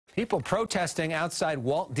People protesting outside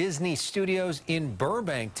Walt Disney Studios in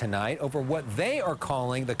Burbank tonight over what they are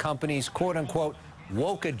calling the company's quote-unquote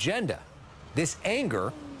woke agenda. This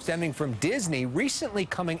anger stemming from Disney recently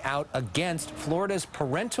coming out against Florida's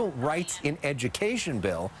Parental Rights in Education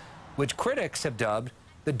bill, which critics have dubbed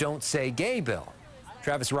the Don't Say Gay bill.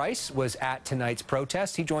 Travis Rice was at tonight's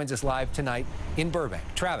protest. He joins us live tonight in Burbank.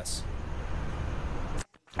 Travis.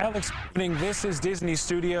 Alex, good evening. This is Disney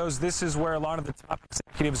Studios. This is where a lot of the top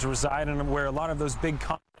executives reside and where a lot of those big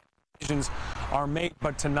decisions are made.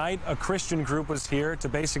 But tonight, a Christian group was here to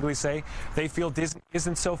basically say they feel Disney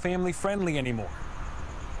isn't so family-friendly anymore.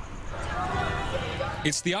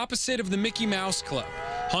 It's the opposite of the Mickey Mouse Club.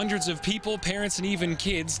 Hundreds of people, parents, and even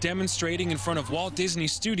kids demonstrating in front of Walt Disney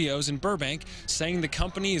Studios in Burbank, saying the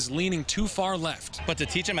company is leaning too far left. But to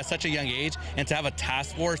teach them at such a young age and to have a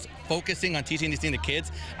task force focusing on teaching these things to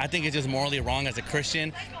kids, I think it's just morally wrong as a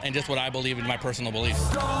Christian and just what I believe in my personal beliefs.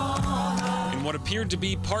 In what appeared to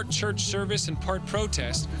be part church service and part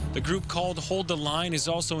protest, the group called Hold the Line is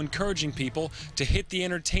also encouraging people to hit the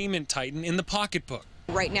entertainment titan in the pocketbook.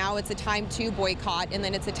 Right now, it's a time to boycott, and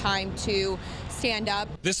then it's a time to stand up.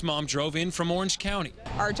 This mom drove in from Orange County.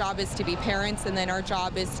 Our job is to be parents, and then our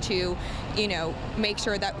job is to, make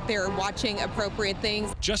sure that they're watching appropriate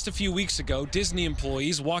things. Just a few weeks ago, Disney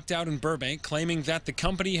employees walked out in Burbank claiming that the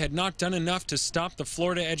company had not done enough to stop the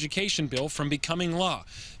Florida education bill from becoming law.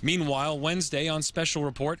 Meanwhile, Wednesday on Special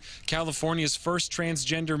Report, California's first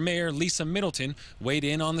transgender mayor, Lisa Middleton, weighed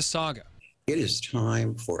in on the saga. It is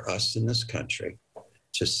time for us in this country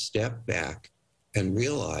to step back and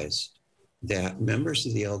realize that members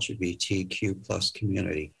of the LGBTQ plus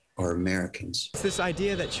community are Americans. It's this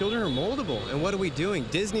idea that children are moldable, and what are we doing?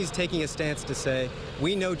 Disney's taking a stance to say,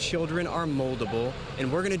 we know children are moldable,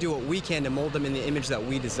 and we're going to do what we can to mold them in the image that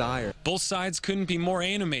we desire. Both sides couldn't be more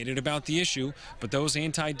animated about the issue, but those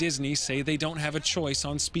anti-Disney say they don't have a choice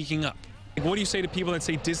on speaking up. What do you say to people that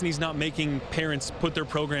say Disney's not making parents put their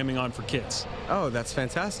programming on for kids? Oh, that's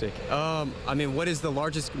fantastic. What is the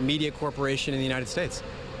largest media corporation in the United States?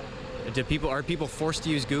 Are people forced to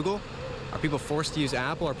use Google? Are people forced to use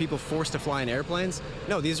Apple? Are people forced to fly in airplanes?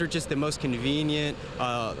 No, these are just the most convenient,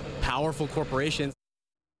 powerful corporations.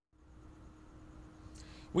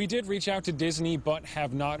 We did reach out to Disney, but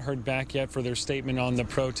have not heard back yet for their statement on the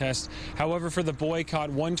protest. However, for the boycott,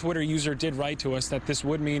 one Twitter user did write to us that this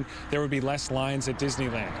would mean there would be less lines at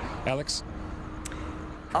Disneyland. Alex?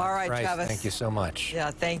 All right, Travis. Thank you so much. Yeah,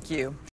 thank you.